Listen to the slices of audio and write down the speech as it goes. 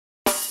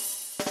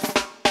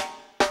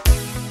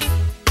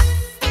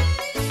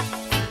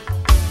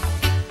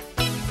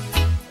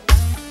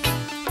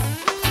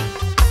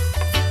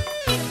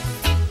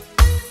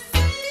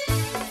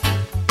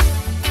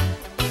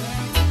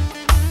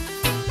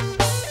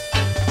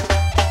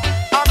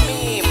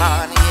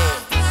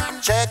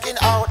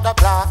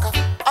the block.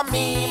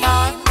 Me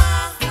man,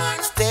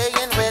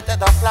 staying with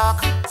the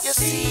flock. You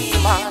see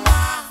man,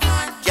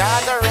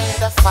 gathering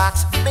the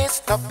facts.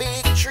 Mr.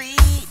 Big Tree,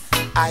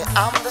 I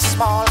am the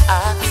small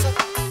axe.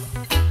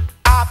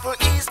 Apple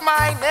is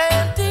my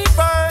name, the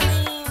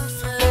burning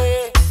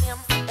flame.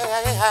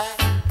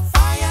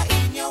 Fire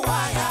in your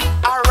wire.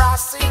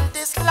 Harassing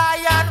this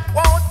lion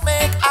won't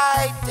make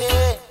I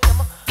tame.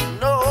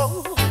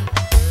 No,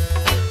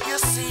 you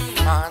see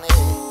man,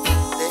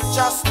 they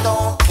just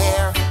don't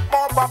care.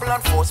 More bubble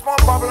and force, more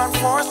bubble and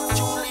force.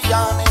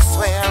 Giuliani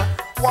swear,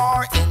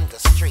 war in the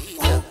street.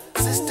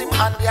 System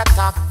on the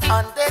attack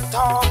and they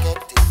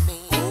targeted me.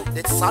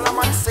 Did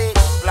Solomon say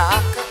in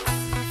black?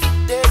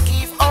 They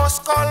give us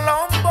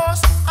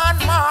Columbus and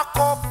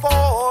Marco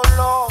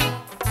Polo.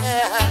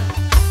 Yeah.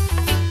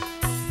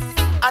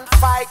 And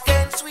fight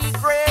against we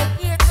great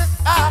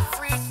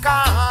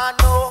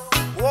Africano.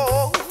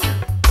 Whoa.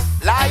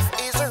 Life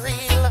is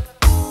real.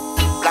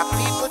 Black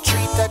people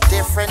treated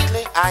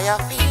differently, I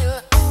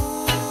feel.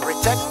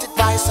 Rejected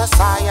by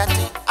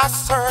society,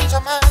 assert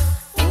a man.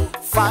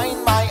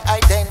 Find my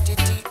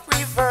identity,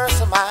 reverse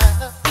a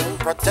man.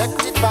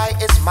 Protected by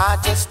His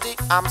Majesty,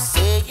 I'm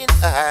saying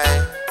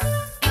I.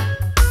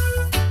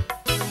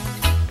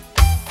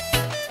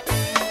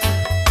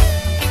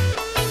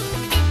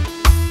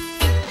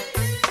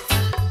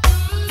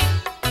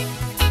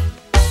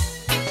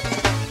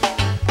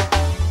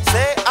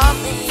 Say I'm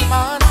me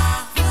man,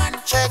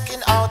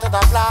 checking out of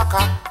the block.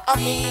 I'm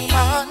me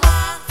man,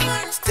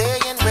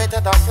 staying with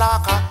the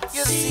flock.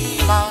 You see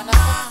man,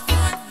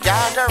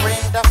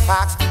 gathering the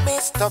facts.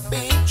 Mr.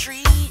 Big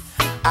Tree,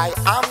 I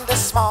am the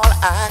small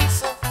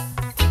axe.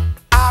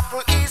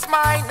 Apple is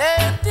my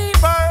name, the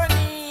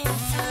burning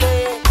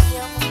flame.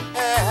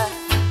 Yeah.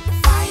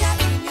 Fire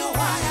in your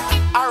wire.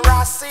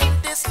 Harassing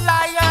this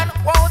lion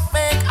won't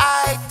make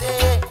I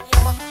tame.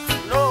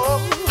 No,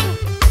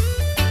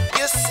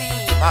 you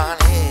see man,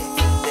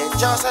 they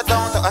just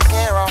don't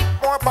care.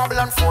 More bubble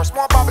and force,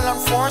 more bubble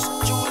and force.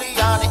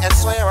 Giuliani and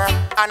swearer,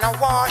 and a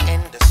war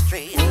in the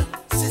street.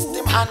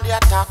 System on the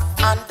attack,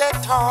 and they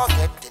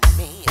targeted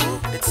me.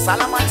 Did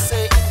Solomon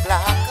say in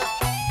black?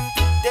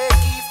 They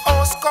give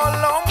us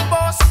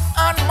Columbus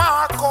and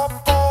Marco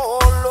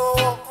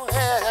Polo.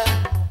 Yeah.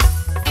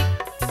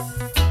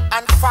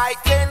 And fight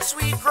against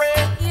we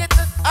great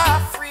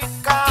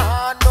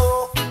Africano.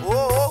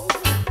 Oh.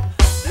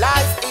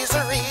 Life is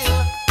real.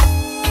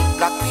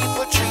 Black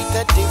people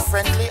treated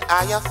differently,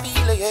 I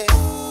feel it.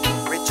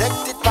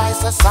 Rejected by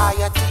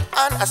society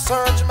and a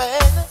surge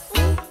man.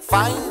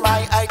 Find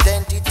my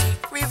identity,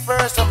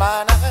 reverse a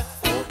man.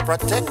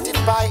 Protected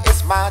by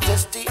His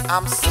Majesty,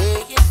 I'm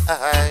saying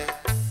I.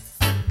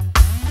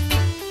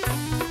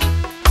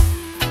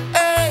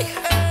 Hey,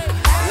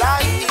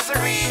 life is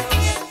real,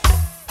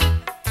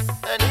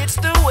 and it's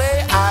the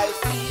way I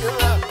feel.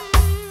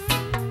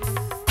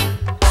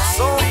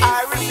 So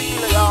I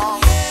reveal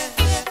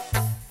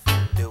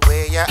the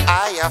way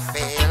I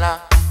feel.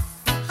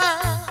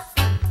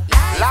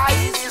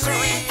 Life is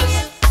real,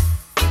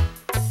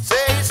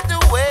 say it's the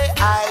way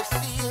I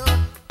feel.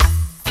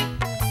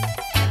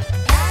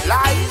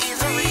 Life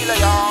is real,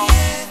 y'all.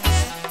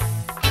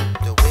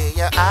 The way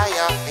I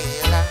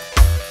feel.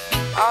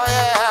 Oh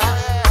yeah.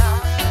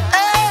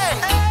 Hey,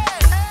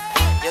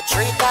 you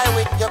treat I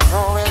with your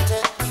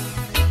cruelty.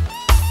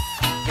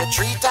 You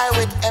treat I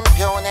with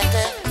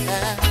impunity.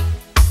 Yeah.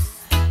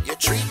 You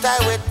treat I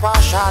with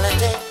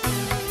partiality.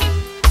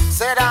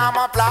 Said I'm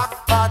a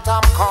black, but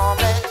I'm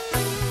comely.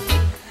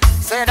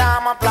 Said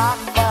I'm a black,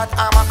 but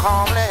I'm a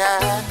comely.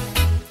 Yeah.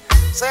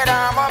 Said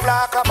I'm a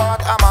black,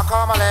 but I'm a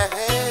comely.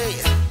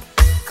 Hey.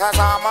 Cause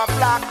I'm a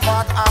black,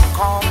 but I'm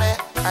comely.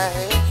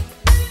 Hey.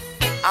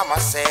 I'm a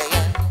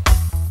saying.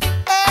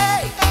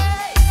 Hey.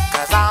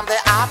 Cause I'm the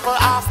apple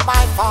of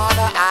my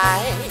father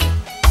eye.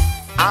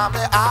 I'm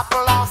the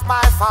apple of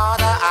my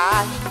father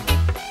eye.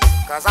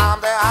 Cause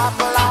I'm the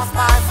apple of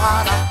my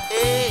father.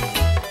 Hey.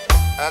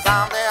 Cause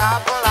I'm the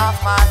apple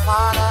of my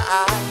father eye.